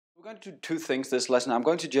We're going to do two things this lesson. I'm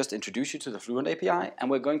going to just introduce you to the Fluent API,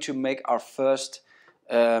 and we're going to make our first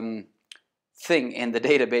thing in the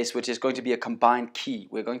database, which is going to be a combined key.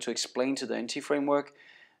 We're going to explain to the NT framework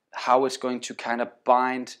how it's going to kind of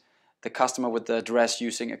bind the customer with the address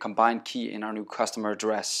using a combined key in our new customer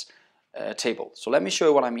address table. So let me show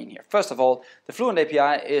you what I mean here. First of all, the Fluent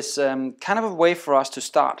API is kind of a way for us to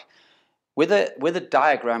start. With a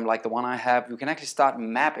diagram like the one I have, you can actually start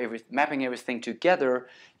mapping everything together.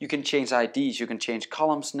 You can change IDs, you can change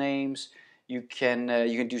columns names, you can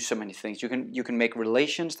do so many things. You can make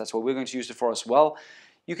relations. That's what we're going to use it for as well.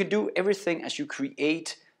 You can do everything as you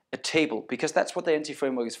create a table, because that's what the NT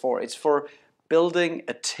framework is for. It's for building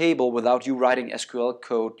a table without you writing SQL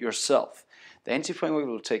code yourself. The NT framework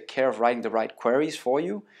will take care of writing the right queries for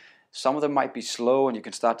you. Some of them might be slow, and you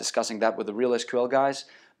can start discussing that with the real SQL guys.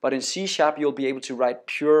 But in C# you'll be able to write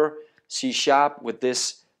pure C# with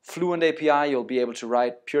this Fluent API. You'll be able to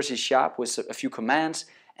write pure C# with a few commands,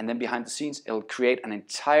 and then behind the scenes it'll create an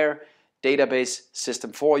entire database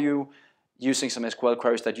system for you using some SQL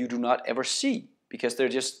queries that you do not ever see because they're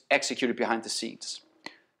just executed behind the scenes.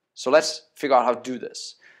 So let's figure out how to do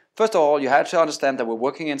this. First of all, you have to understand that we're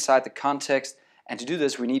working inside the context, and to do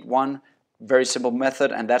this we need one very simple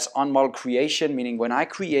method, and that's onModel creation, meaning when I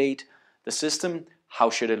create the system, how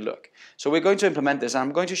should it look? So we're going to implement this, and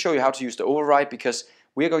I'm going to show you how to use the override, because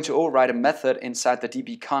we're going to override a method inside the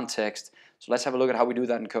DB context. So let's have a look at how we do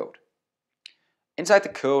that in code. Inside the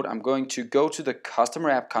code, I'm going to go to the customer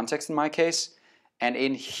app context in my case, and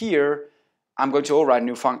in here I'm going to override a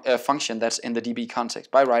new function that's in the DB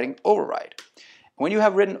context by writing override. When you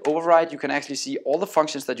have written override, you can actually see all the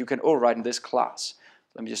functions that you can override in this class.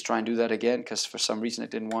 Let me just try and do that again, because for some reason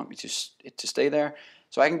it didn't want me to stay there.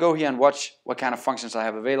 So I can go here and watch what kind of functions I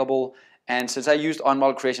have available, and since I used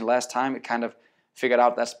onModel creation last time, it kind of figured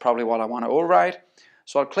out that's probably what I want to override.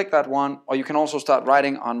 So I'll click that one, or you can also start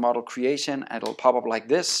writing onModel creation, and it'll pop up like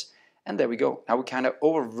this, and there we go. Now we kind of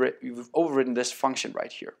we've overridden this function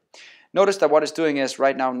right here. Notice that what it's doing is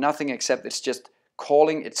right now nothing, except it's just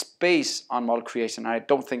calling its base onModel creation. I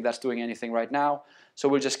don't think that's doing anything right now, so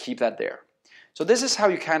we'll just keep that there. So this is how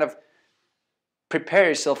you kind of prepare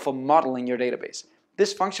yourself for modeling your database.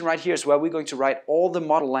 This function right here is where we're going to write all the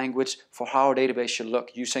model language for how our database should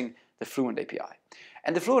look using the Fluent API.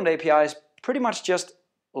 And the Fluent API is pretty much just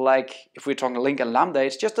like, if we're talking link and lambda,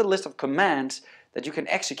 it's just a list of commands that you can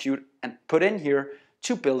execute and put in here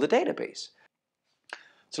to build a database.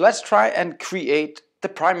 So let's try and create the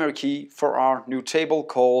primary key for our new table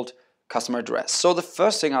called customer address. So the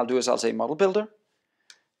first thing I'll do is I'll say model builder.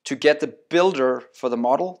 To get the builder for the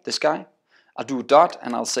model, this guy, I'll do a dot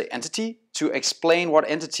and I'll say entity to explain what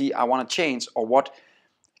entity I want to change or what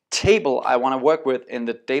table I want to work with in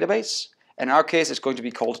the database. In our case, it's going to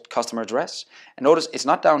be called customer address. And notice it's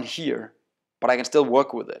not down here, but I can still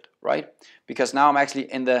work with it, right? Because now I'm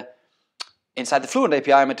actually inside the Fluent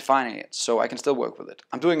API, I'm defining it, so I can still work with it.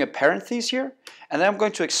 I'm doing a parenthesis here, and then I'm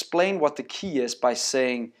going to explain what the key is by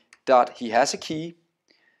saying dot he has a key.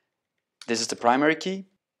 This is the primary key.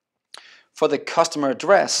 For the customer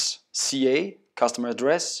address, CA, customer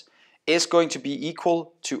address, is going to be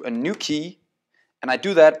equal to a new key, and I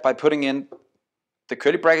do that by putting in the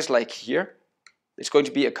curly brackets like here. It's going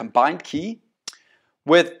to be a combined key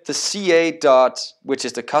with the CA dot, which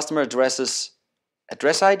is the customer address's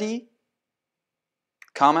address ID,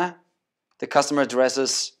 comma, the customer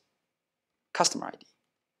address's customer ID.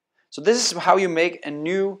 So this is how you make a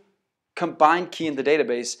new combined key in the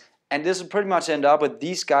database, and this will pretty much end up with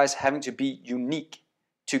these guys having to be unique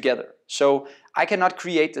together. So I cannot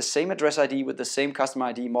create the same address ID with the same customer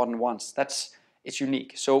ID more than once. It's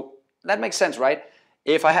unique. So that makes sense, right?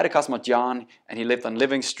 If I had a customer John and he lived on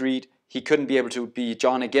Living Street, he couldn't be able to be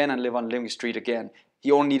John again and live on Living Street again.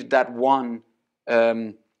 He only needed that one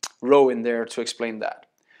row in there to explain that.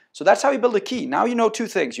 So that's how you build a key. Now you know two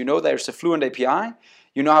things. You know there's a Fluent API.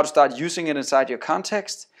 You know how to start using it inside your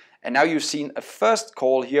context. And now you've seen a first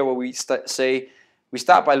call here where we start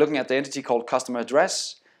by looking at the entity called customer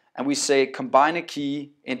address, and we say combine a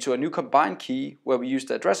key into a new combined key where we use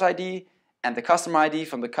the address ID and the customer ID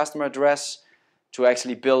from the customer address to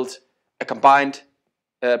actually build a combined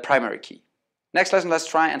primary key. Next lesson, let's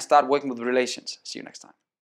try and start working with relations. See you next time.